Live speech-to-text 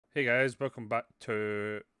Hey guys, welcome back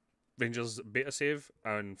to Rangers Beta Save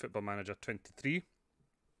on Football Manager 23.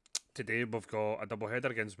 Today we've got a double header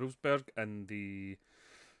against Wolfsburg in the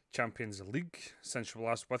Champions League. Since you were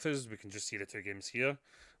last with us, we can just see the two games here.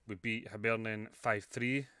 We beat Hibernian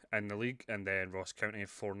 5-3 in the league and then Ross County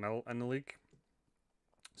 4-0 in the league.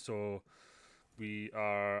 So we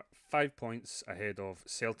are 5 points ahead of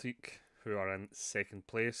Celtic, who are in second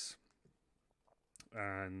place.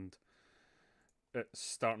 And it's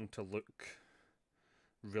starting to look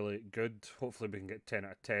really good. Hopefully we can get 10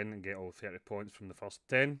 out of 10 and get all 30 points from the first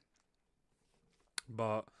 10.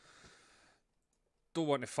 But don't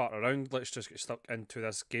want to fart around. Let's just get stuck into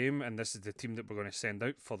this game, and this is the team that we're going to send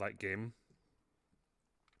out for that game.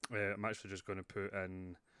 I'm actually just going to put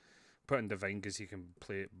in Divine because he can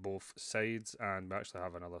play both sides, and we actually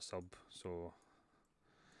have another sub, so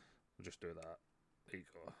we'll just do that. There you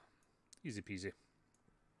go. Easy peasy.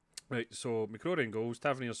 Right, so McCrory in goals,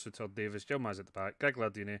 Tavernier, Suter, Davis, Gilmaz at the back,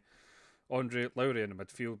 Gagliardini, Andre, Lowry in the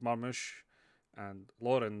midfield, Marmush and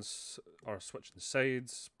Lawrence are switching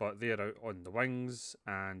sides, but they're out on the wings,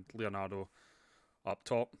 and Leonardo up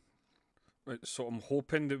top. Right, so I'm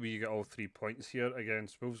hoping that we get all 3 points here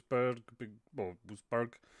against Wolfsburg.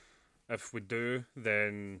 Wolfsburg. If we do,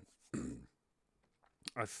 then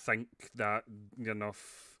I think that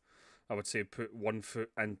enough. I would say put 1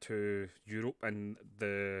 foot into Europe in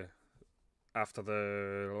the after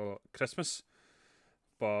the Christmas.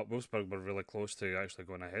 But Wolfsburg were really close to actually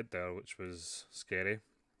going ahead there, which was scary.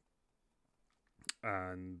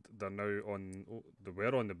 And they're now on. They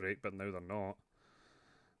were on the break, but now they're not.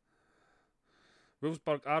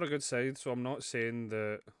 Wolfsburg are a good side, so I'm not saying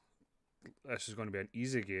that this is going to be an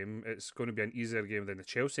easy game. It's going to be an easier game than the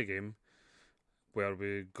Chelsea game, where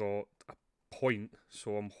we got a point.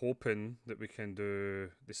 So I'm hoping that we can do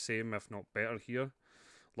the same, if not better, here.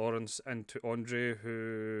 Lawrence into Andre,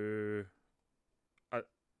 who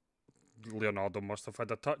Leonardo must have had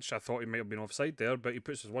a touch. I thought he might have been offside there, but he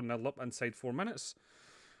puts us 1-0 up inside 4 minutes,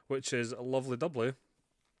 which is a lovely doubly.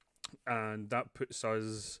 And that puts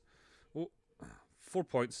us 4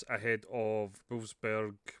 points ahead of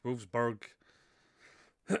Wolfsburg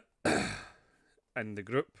in the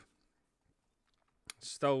group.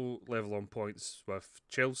 Still level on points with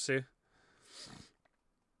Chelsea.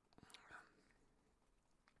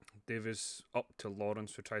 Davis up to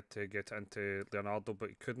Lawrence, who tried to get it into Leonardo, but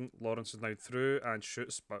he couldn't. Lawrence is now through and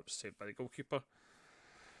shoots, but saved by the goalkeeper.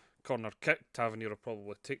 Corner kick. Tavernier will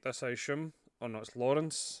probably take this, I assume. Oh no, it's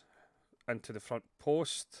Lawrence into the front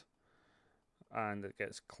post, and it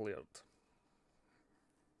gets cleared.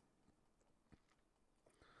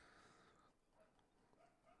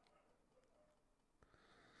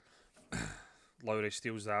 Lowry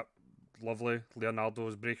steals that. Lovely. Leonardo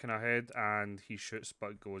is breaking ahead and he shoots,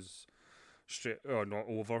 but goes straight, or not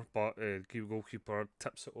over, but the goalkeeper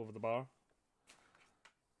tips it over the bar.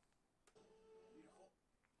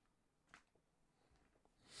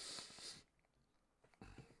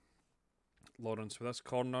 Lawrence with this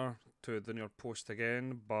corner to the near post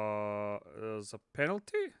again, but there's a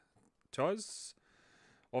penalty to us.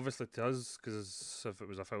 Obviously to us, because if it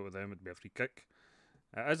was a foul with them, it'd be a free kick.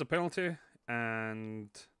 It is a penalty, and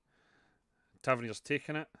Tavernier's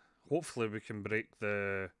taking it. Hopefully we can break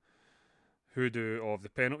the hoodoo of the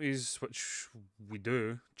penalties, which we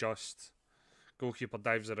do. Just goalkeeper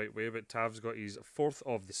dives the right way, but Tav's got his 4th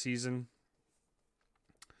of the season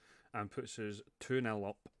and puts us 2-0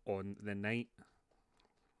 up on the night.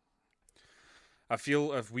 I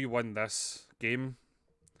feel if we win this game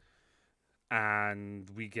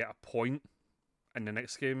and we get a point in the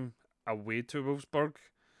next game away to Wolfsburg,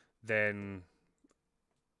 then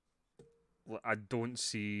I don't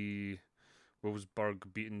see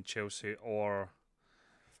Wolfsburg beating Chelsea or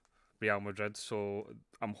Real Madrid, so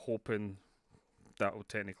I'm hoping that will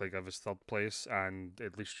technically give us 3rd place and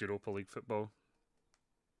at least Europa League football.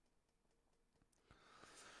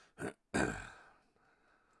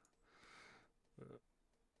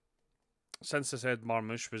 Since I said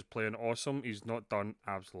Marmush was playing awesome, he's not done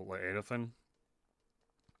absolutely anything.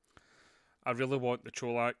 I really want the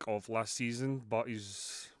Cholak of last season, but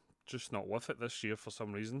he's just not with it this year for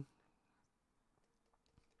some reason.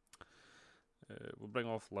 We'll bring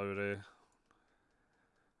off Lowry.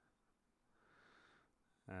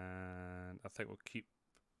 And I think we'll keep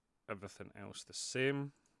everything else the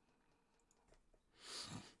same.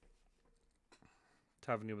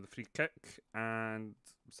 Tavernier with a free kick. And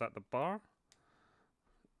was that the bar?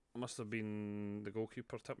 Must have been the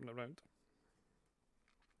goalkeeper tipping it around.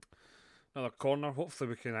 Another corner.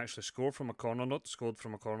 Hopefully we can actually score from a corner. Not scored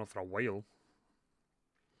from a corner for a while.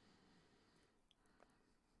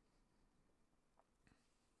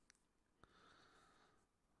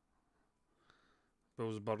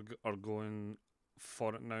 Wolfsburg are going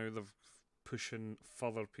for it now. They're pushing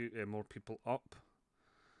more people up.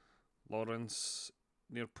 Lawrence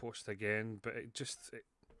near post again, but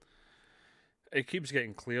it keeps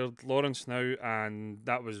getting cleared. Lawrence now, and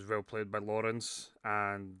that was well played by Lawrence,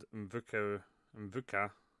 and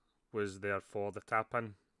Mvuka was there for the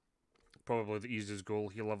tap-in. Probably the easiest goal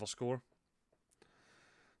he'll ever score.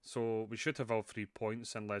 So we should have all 3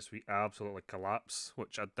 points unless we absolutely collapse,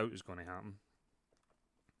 which I doubt is going to happen.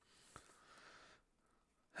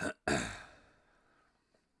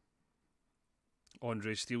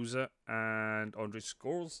 Andre steals it, and Andre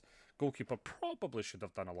scores. Goalkeeper probably should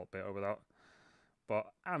have done a lot better with that,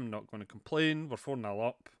 but I'm not going to complain. We're 4-0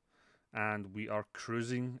 up, and we are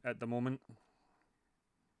cruising at the moment.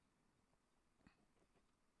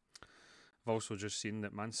 I've also just seen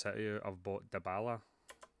that Man City have bought Dybala.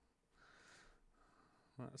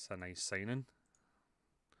 That's a nice signing.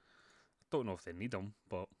 I don't know if they need him,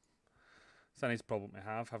 but it's a nice problem to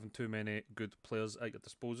have, having too many good players at your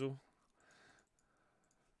disposal.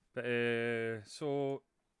 But so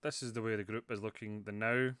this is the way the group is looking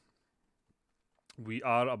now. We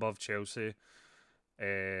are above Chelsea.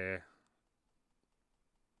 I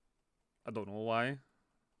don't know why,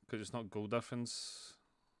 because it's not goal difference.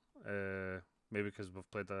 Maybe because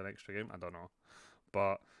we've played an extra game. I don't know,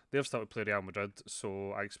 but they've started to play Real Madrid,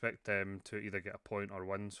 so I expect them to either get a point or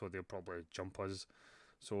win. So they'll probably jump us.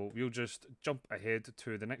 So we'll just jump ahead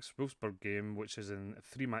to the next Wolfsburg game, which is in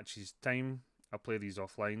 3 matches' time. I'll play these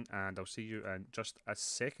offline, and I'll see you in just a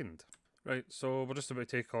second. Right, so we're just about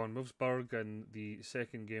to take on Wolfsburg in the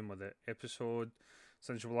second game of the episode.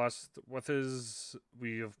 Since you were last with us,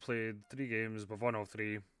 we have played 3 games. We've won all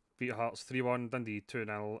 3. Beat Hearts 3-1, Dundee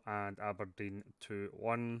 2-0, and Aberdeen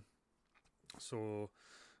 2-1. So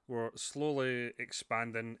we're slowly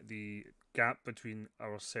expanding the gap between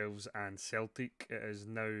ourselves and Celtic. It is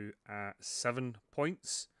now at 7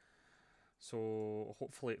 points. So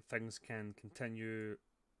hopefully things can continue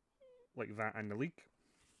like that in the league.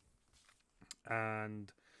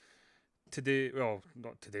 And today, well,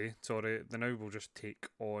 not today, sorry, now we'll just take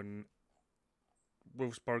on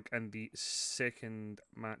Wolfsburg in the second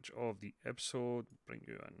match of the episode. Bring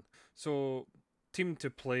you in. So, team to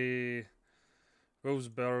play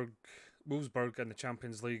Wolfsburg in the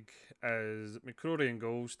Champions League is McCrory in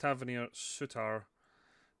goals, Tavernier, Suter,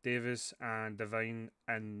 Davis and Devine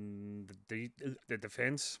in the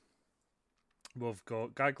defence. We've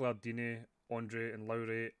got Gagliardini, Andre and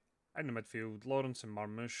Lowry in the midfield, Lawrence and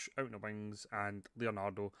Marmoush out in the wings, and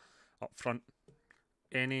Leonardo up front.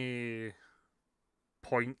 Any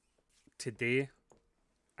point today,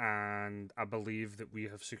 and I believe that we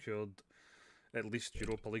have secured at least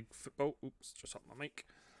Europa League football. Oops, just up my mic.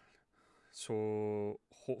 So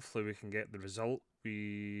hopefully we can get the result.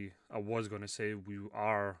 I was going to say we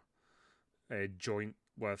are joint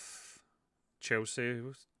with Chelsea,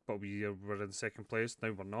 but we were in second place.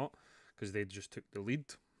 Now we're not, because they just took the lead.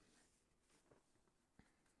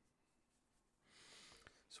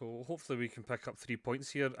 So hopefully we can pick up 3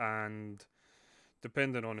 points here, and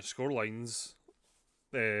depending on the scorelines,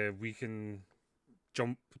 we can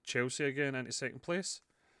jump Chelsea again into second place.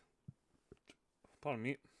 Pardon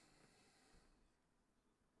me.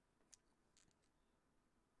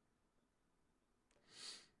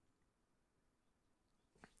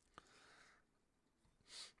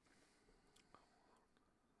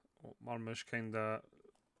 Marmoush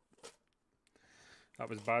that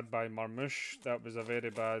was bad by Marmoush. That was a very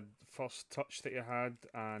bad first touch that he had,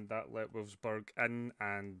 and that let Wolfsburg in,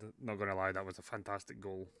 and not going to lie, that was a fantastic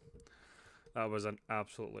goal. That was an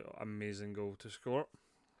absolutely amazing goal to score.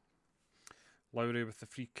 Lowry with the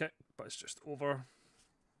free kick, but it's just over.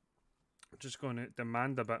 I'm just going to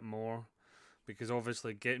demand a bit more, because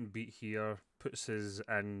obviously getting beat here puts us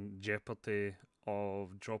in jeopardy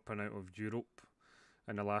of dropping out of Europe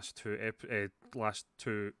in the last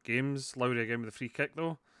two games. Lowry again with a free kick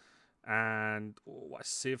though, and what a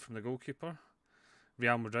save from the goalkeeper.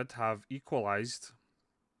 Real Madrid have equalised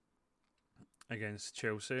against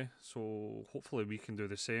Chelsea, so hopefully we can do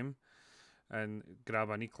the same and grab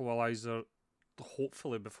an equaliser,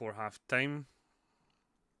 hopefully before half time.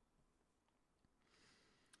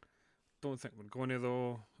 Don't think we're going to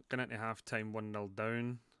though. Going into half time 1-0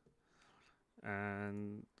 down,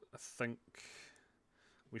 and I think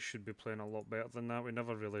we should be playing a lot better than that. We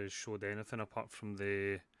never really showed anything apart from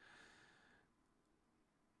the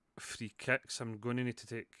free kicks. I'm going to need to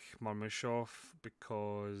take Marmoush off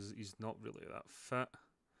because he's not really that fit,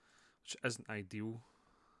 which isn't ideal.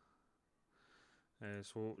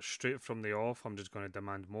 So straight from the off, I'm just going to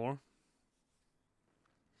demand more.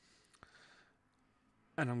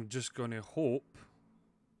 And I'm just going to hope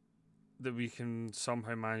that we can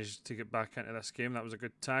somehow manage to get back into this game. That was a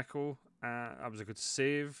good tackle. That was a good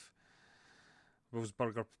save.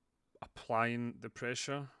 Wolfsburg are applying the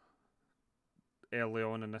pressure early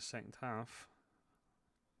on in the second half.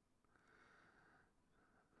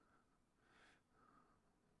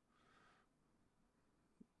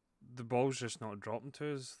 The ball's just not dropping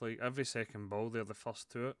to us. Like, every second ball, they're the first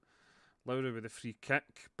to it. Lowry with a free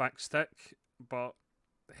kick, back stick, but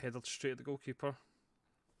headed straight at the goalkeeper.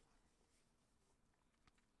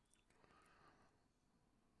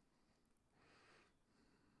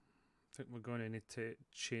 I think we're going to need to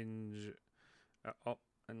change it up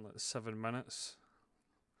in like 7 minutes.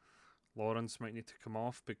 Lawrence might need to come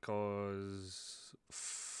off because...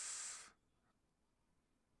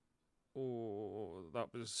 Oh,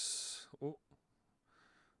 that was... Oh.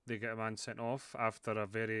 They get a man sent off after a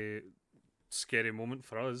very scary moment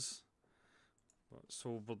for us.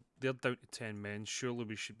 So they're down to 10 men. Surely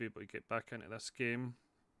we should be able to get back into this game.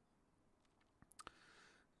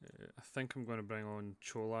 I think I'm going to bring on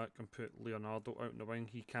Cholak and put Leonardo out in the wing.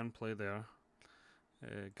 He can play there.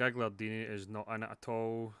 Gagliardini is not in it at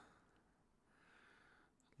all.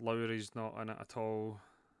 Lowry's not in it at all.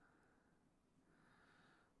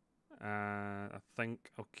 I think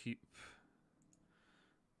I'll keep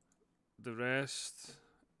the rest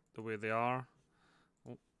the way they are.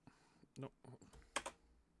 Oh, no.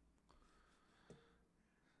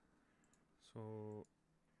 So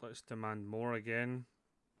let's demand more again.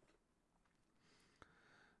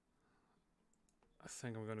 I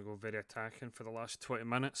think I'm going to go very attacking for the last 20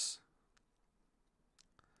 minutes.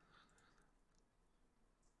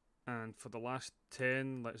 And for the last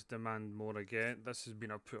 10, let's demand more again. This has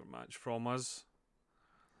been a poor match from us.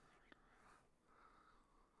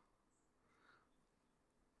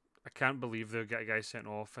 I can't believe they'll get a guy sent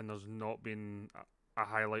off and there's not been a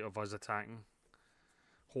highlight of us attacking.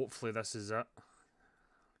 Hopefully this is it.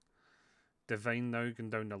 Divine now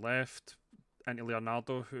going down the left into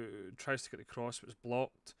Leonardo, who tries to get the cross but it's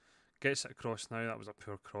blocked. Gets it across now. That was a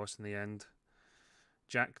poor cross in the end.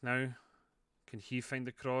 Jack now. Can he find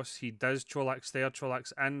the cross? He does. Cholak's there.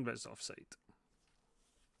 Cholak's in, but it's offside.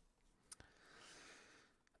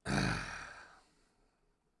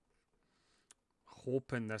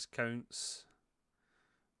 Hoping this counts.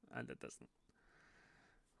 And it doesn't.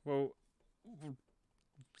 Well,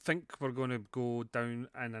 think we're going to go down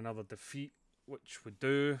in another defeat, which we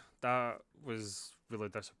do. That was really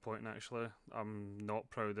disappointing, actually. I'm not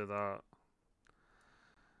proud of that.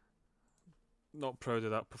 Not proud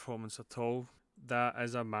of that performance at all. That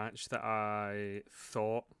is a match that I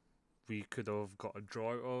thought we could have got a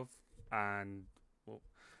draw out of, and well,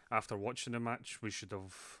 after watching the match, we should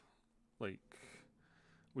have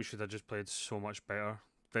just played so much better.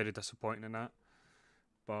 Very disappointing in that.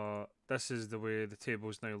 But this is the way the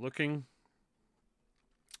table's now looking.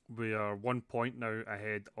 We are 1 point now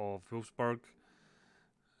ahead of Wolfsburg.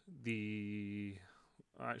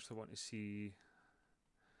 I actually want to see.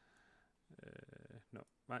 No,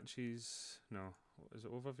 matches. No, what is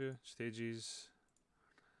it? Overview, stages.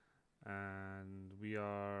 And we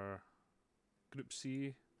are Group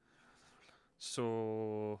C.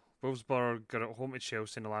 So Wolfsburg are at home to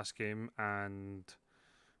Chelsea in the last game and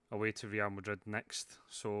away to Real Madrid next.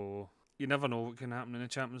 So you never know what can happen in the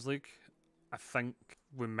Champions League. I think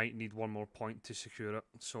we might need one more point to secure it.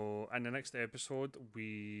 So in the next episode,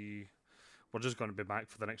 we're just going to be back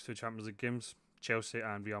for the next two Champions League games, Chelsea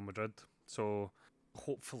and Real Madrid. So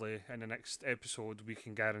hopefully in the next episode we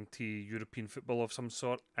can guarantee European football of some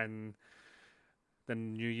sort in the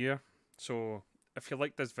new year. So if you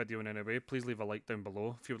liked this video in any way, please leave a like down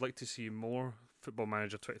below. If you would like to see more Football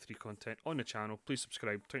Manager 23 content on the channel, please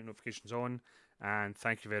subscribe, turn notifications on, and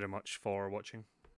thank you very much for watching.